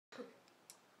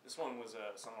This one was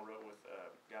a song I wrote with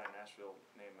a guy in Nashville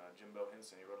named Jimbo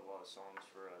Henson. He wrote a lot of songs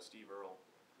for Steve Earle,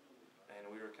 and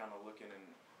we were kind of looking, and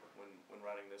when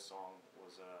writing this song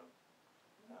was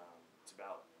it's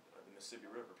about the Mississippi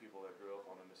River, people that grew up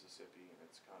on the Mississippi, and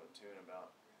it's kind of a tune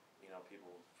about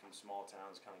people from small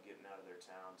towns kind of getting out of their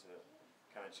town to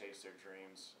kind of chase their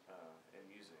dreams in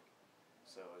music.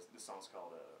 So this song's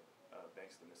called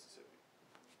Banks of the Mississippi.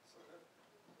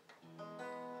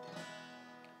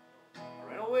 I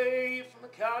ran away from the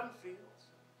cotton fields,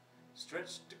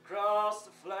 stretched across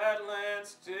the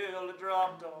flatlands till it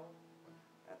dropped off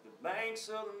at the banks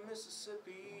of the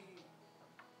Mississippi.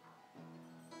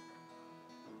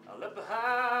 I left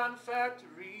behind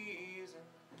factories and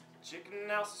chicken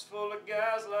houses full of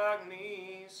guys like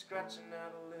me, scratching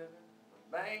out a living on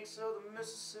the banks of the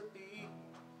Mississippi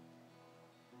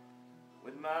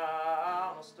with my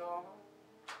honest dog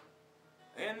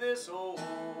and this old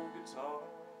guitar.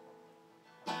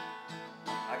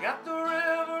 I got the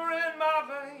river in my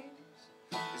veins,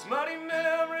 these muddy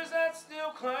memories that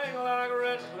still cling like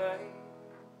red clay,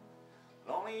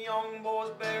 lonely young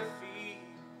boys' bare feet.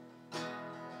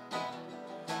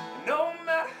 And no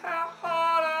matter how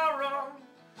hard I run,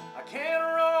 I can't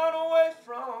run away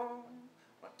from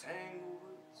my tangled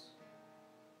roots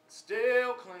that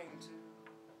still cling to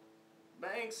the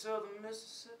banks of the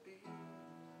Mississippi.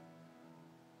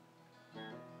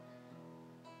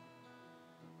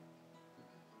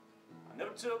 I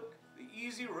never took the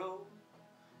easy road,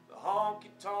 the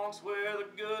honky-tonks where the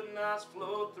good nights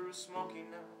flowed through smoky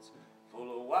nights,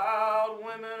 full of wild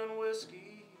women and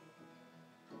whiskey.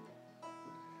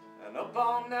 And up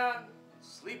all night,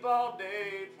 sleep all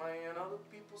day, playing other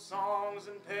people's songs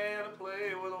and paying to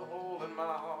play with a hole in my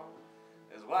heart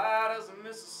as wide as the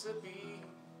Mississippi.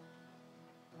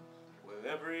 With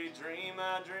every dream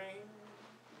I dream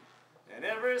and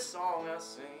every song I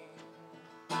sing,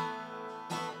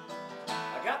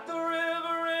 I got the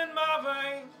river in my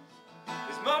veins,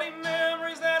 these muddy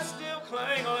memories that still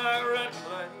cling like red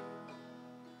clay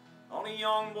on a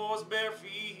young boy's bare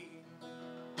feet.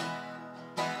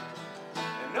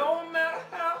 And no matter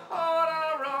how hard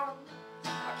I run,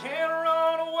 I can't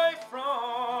run away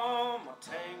from my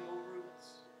tangled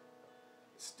roots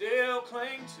that still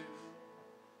cling to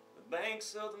the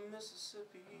banks of the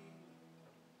Mississippi.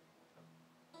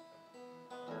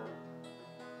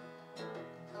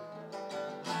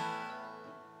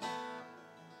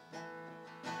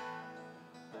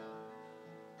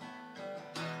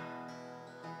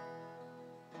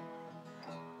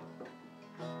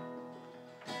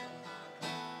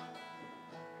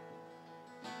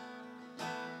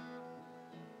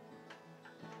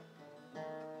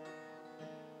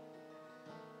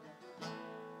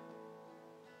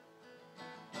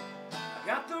 I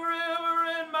got the river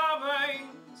in my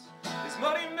veins, these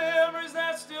muddy memories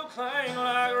that still cling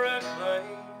like red clay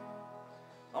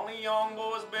on a young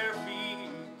boy's bare feet.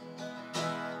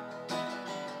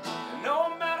 And no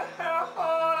matter how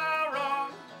hard I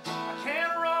run, I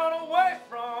can't run away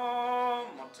from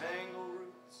my tangled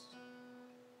roots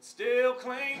that still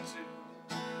cling to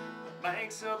the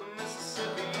banks of the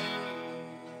Mississippi.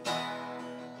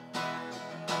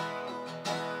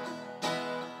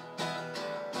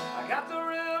 Got the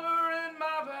river in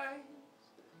my veins,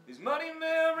 these muddy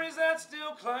memories that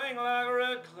still cling like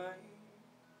red clay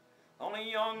on a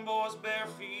young boy's bare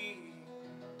feet.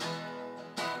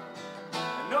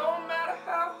 And no matter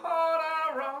how hard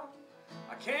I run,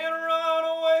 I can't run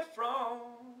away from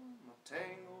my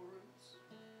tangled roots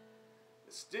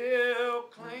that still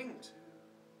cling to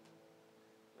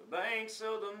the banks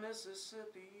of the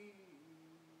Mississippi.